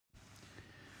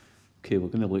Okay, we're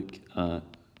going to look at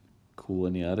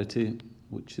collinearity,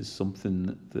 which is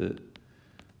something that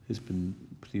has been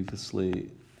previously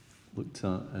looked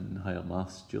at in higher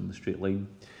maths during the straight line.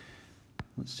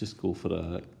 Let's just go for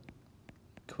a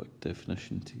quick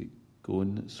definition to get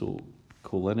going. So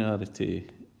collinearity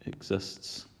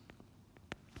exists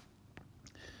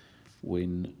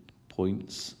when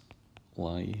points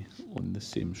lie on the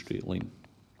same straight line.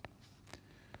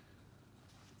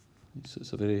 So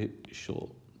it's a very short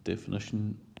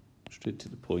definition, straight to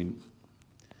the point,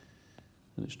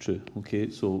 and it's true. Okay,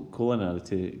 so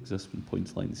collinearity exists when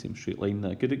points lie in the same straight line. Now,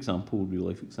 a good example, real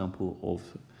life example of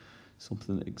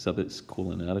something that exhibits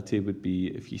collinearity would be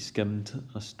if you skimmed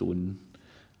a stone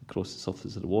across the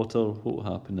surface of the water. What will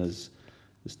happen is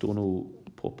the stone will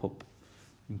pop up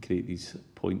and create these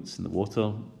points in the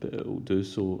water, but it will do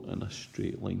so in a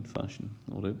straight line fashion.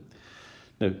 All right.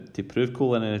 Now, to prove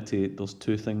collinearity, there's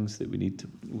two things that we need.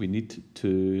 We need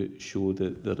to show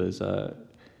that there is a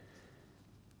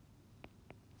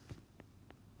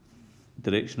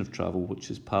direction of travel which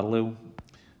is parallel.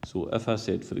 So if I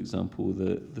said, for example,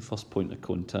 that the first point of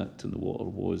contact in the water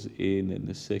was A, and then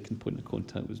the second point of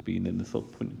contact was B, and then the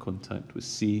third point of contact was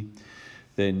C,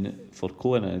 then for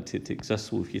collinearity to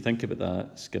exist, well, if you think about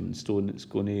that skimming stone, it's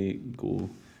going to go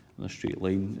in a straight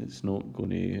line. It's not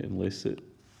going to, unless it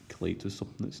collides with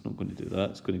something, it's not going to do that.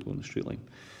 It's going to go in a straight line.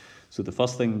 So the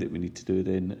first thing that we need to do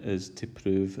then is to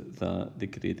prove that the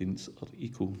gradients are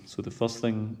equal. So the first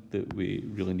thing that we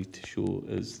really need to show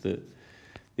is that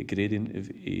the gradient of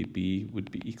AB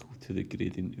would be equal to the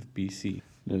gradient of BC.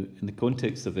 Now, in the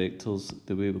context of vectors,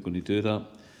 the way we're going to do that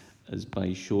is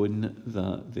by showing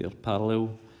that they're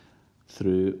parallel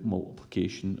through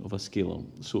multiplication of a scalar.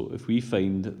 So if we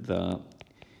find that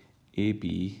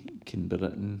AB can be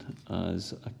written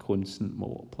as a constant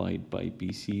multiplied by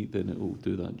BC, then it will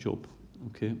do that job.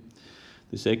 Okay.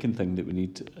 The second thing that we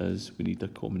need is we need a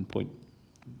common point.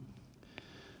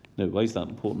 Now, why is that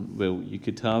important? Well, you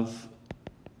could have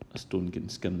a stone getting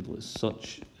skimmed as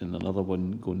such and another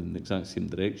one going in the exact same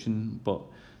direction, but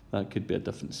that could be a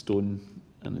different stone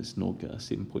and it's not got a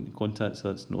same point of contact, so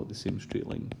that's not the same straight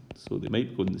line. So they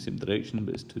might go in the same direction,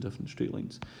 but it's two different straight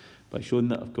lines. By showing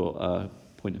that I've got a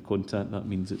point of contact, that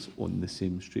means it's on the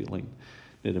same straight line.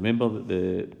 Now remember that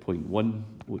the point 1,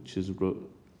 which is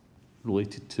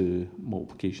related to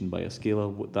multiplication by a scalar,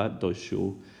 what that does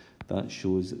show, that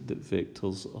shows that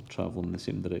vectors are travelling in the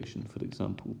same direction. For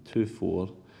example, 2, 4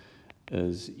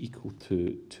 is equal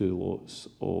to 2 lots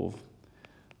of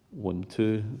 1,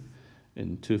 2,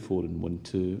 and 2, 4 and 1,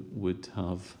 2 would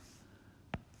have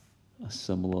a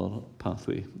similar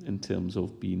pathway in terms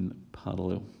of being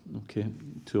parallel. Okay,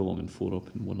 2 along and 4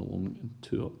 up and 1 along and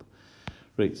 2 up.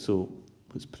 Right, so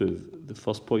let's prove the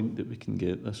first point that we can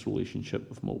get this relationship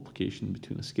of multiplication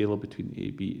between a scalar between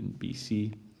AB and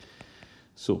BC.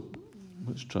 So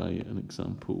let's try an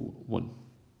example 1.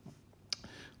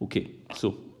 Okay,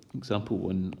 so example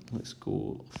 1, let's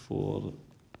go for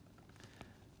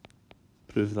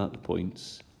prove that the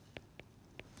points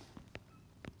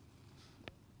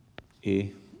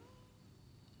A,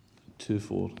 2,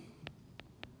 4,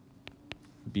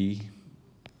 B,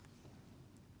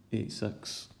 8,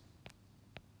 6,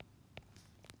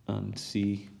 and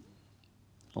C,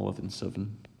 11,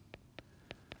 7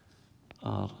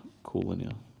 are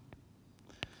collinear.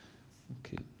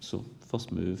 Okay, so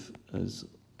first move is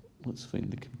let's find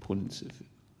the components of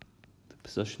the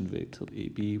position vector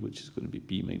AB, which is going to be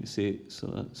B minus 8, so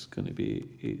that's going to be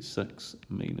 8, 6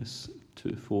 minus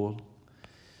 2, 4.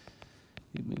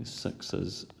 8 minus 6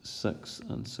 is 6,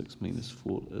 and 6 minus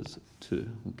 4 is 2.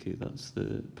 Okay, that's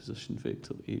the position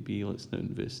vector AB. Let's now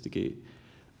investigate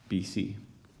BC.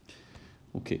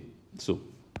 Okay, so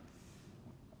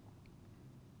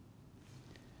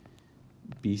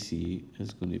BC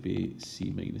is going to be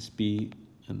C minus B,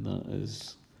 and that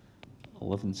is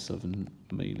 11, 7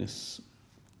 minus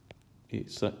 8,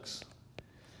 6.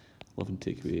 11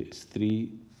 take away 8 is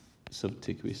 3. 7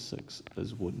 take away 6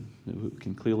 is 1. Now what we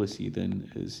can clearly see then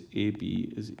is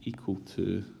AB is equal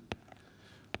to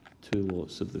 2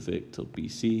 lots of the vector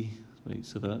BC, right?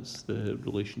 So that's the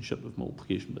relationship of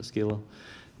multiplication by a scalar.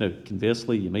 Now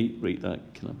conversely, you might write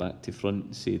that kind of back to front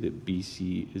and say that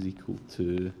BC is equal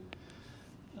to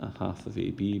a half of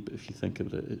AB, but if you think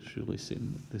about it, it's really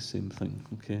the same thing,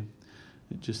 okay?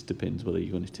 It just depends whether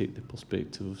you're going to take the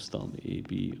perspective of starting at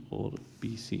AB or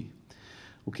BC.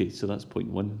 Okay, so that's point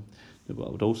 1. Now what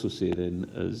I would also say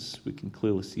then is we can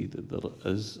clearly see that there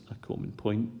is a common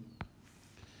point.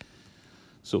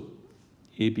 So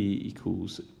AB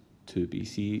equals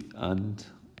 2BC, and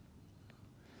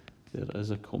there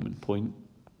is a common point.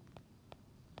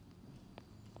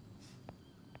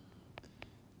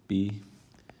 B.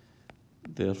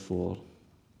 Therefore,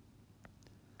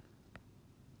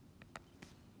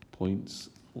 points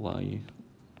lie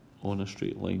on a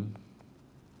straight line,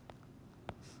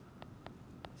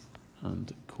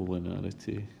 and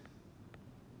collinearity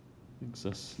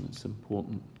exists, and it's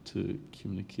important to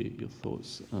communicate your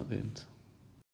thoughts at the end.